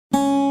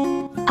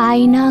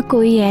आईना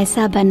कोई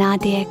ऐसा बना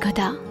दे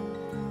खुदा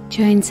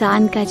जो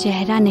इंसान का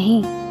चेहरा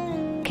नहीं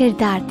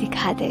किरदार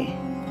दिखा दे।